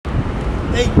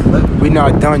Hey, clip. We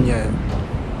not done yet.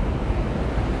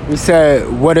 We said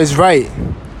what is right.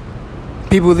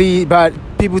 People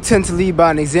tend to lead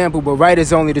by an example, but right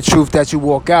is only the truth that you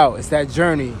walk out. It's that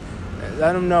journey.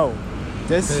 Let them know.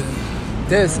 This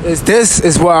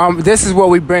is what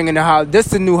we bring in the Hollywood. This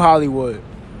is the new Hollywood.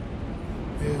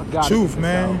 Yeah, the truth,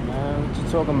 man. What you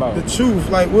talking about? The truth.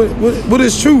 Like, what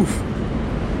is truth?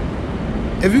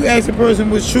 If you ask a person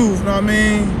what's truth, you know what I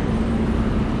mean?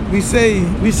 We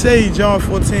say John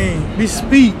 14. We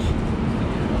speak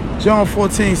John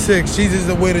 14:6. Jesus is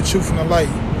the way, the truth, and the light.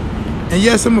 And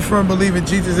yes, I'm a firm believer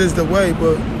Jesus is the way,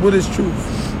 but what is truth?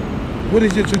 What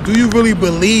is your truth? Do you really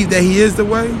believe that he is the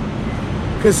way?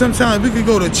 Because sometimes we could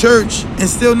go to church and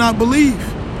still not believe.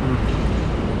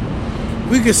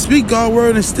 We could speak God's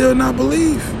word and still not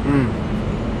believe.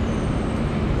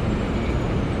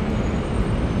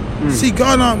 See,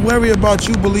 God not worried about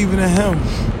you believing in him.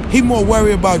 He more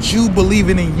worried about you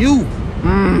believing in you.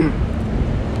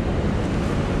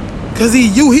 Because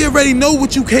he already know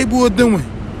what you capable of doing.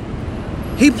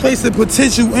 He placed the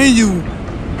potential in you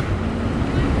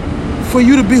for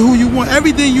you to be who you want.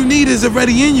 Everything you need is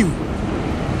already in you.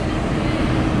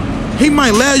 He might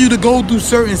allow you to go through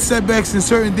certain setbacks and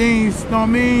certain things, you know what I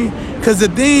mean? Because the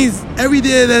things, every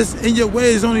day that's in your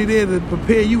way is only there to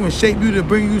prepare you and shape you to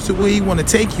bring you to where he want to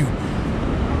take you.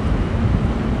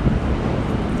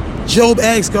 Job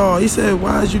asked God, he said,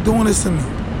 why is you doing this to me?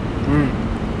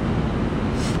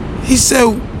 He said,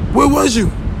 where was you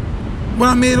when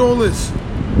I made all this?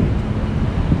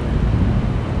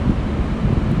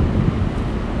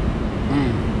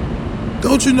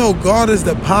 Don't you know God is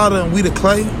the potter and we the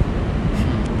clay?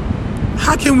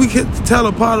 How can we tell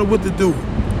a potter what to do?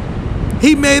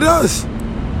 He made us.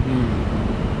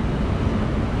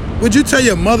 Would you tell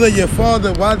your mother, your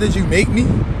father, why did you make me?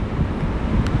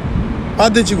 Why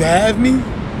did you have me?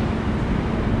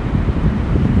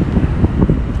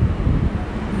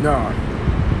 No.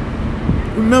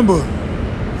 Remember,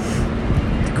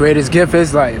 the greatest gift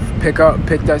is life. Pick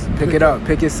it up.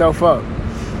 Pick yourself up.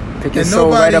 Pick your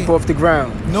soul right up off the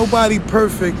ground. Nobody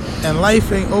perfect, and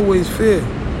life ain't always fair.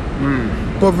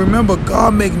 But remember,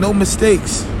 God make no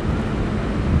mistakes.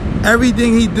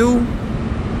 Everything he do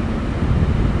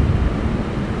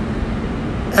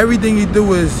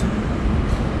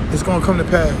is gonna come to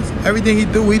pass. Everything he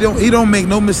do, he don't make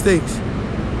no mistakes.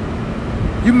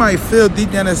 You might feel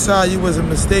deep down inside you was a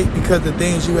mistake because of the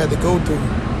things you had to go through.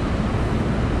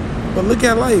 But look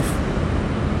at life.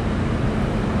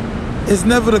 It's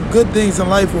never the good things in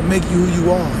life will make you who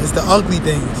you are. It's the ugly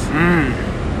things.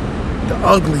 The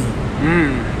ugly.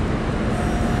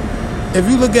 If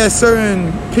you look at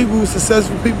certain people,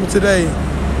 successful people today,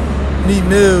 Meek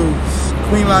Mills,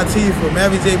 Queen Latifah,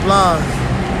 Mary J.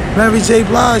 Blige. Mary J.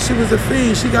 Blige, she was a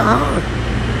fiend. She got hard.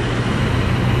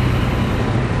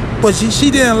 But she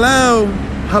didn't allow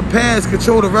her past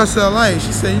control the rest of her life.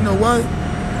 She said, you know what?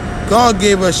 God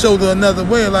gave her a shoulder another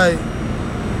way. Like,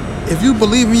 if you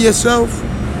believe in yourself,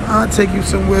 I'll take you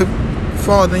somewhere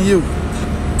farther than you.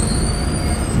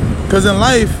 Because in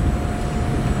life,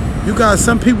 you got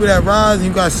some people that rise and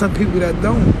you got some people that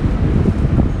don't.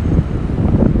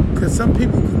 Because some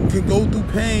people can go through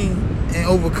pain and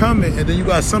overcome it, and then you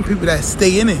got some people that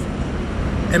stay in it.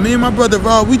 And me and my brother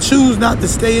Rob, we choose not to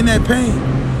stay in that pain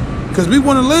because we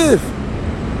want to live.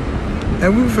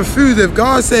 And we refuse. If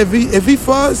God said if he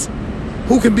for us,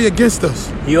 who can be against us?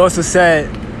 He also said,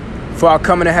 for our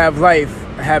coming to have life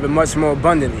and have it much more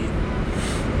abundantly.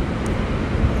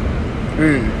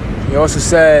 He also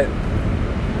said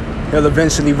he'll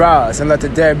eventually rise and let the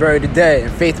dead bury the dead.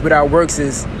 And faith without works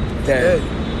is dead.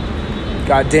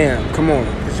 God damn, come on.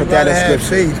 Put that in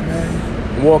scripture. Faith,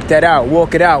 man. Walk that out,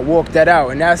 walk it out, walk that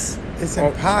out. And it's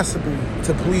impossible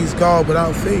to please God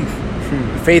without faith.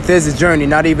 Faith is a journey,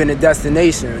 not even a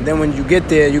destination. And then when you get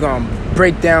there, you're gonna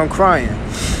break down crying.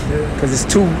 Because it's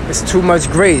too much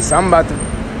grace. I'm about to.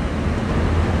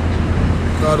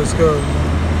 God is good, man.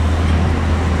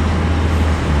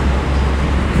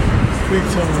 Speak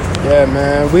to me. Yeah,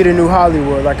 man. We the new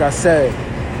Hollywood, like I said.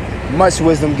 Much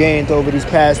wisdom gained over these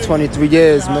past 23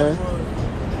 years, man.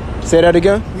 Say that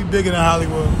again? We bigger than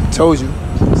Hollywood. Told you.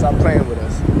 Stop playing with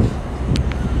us.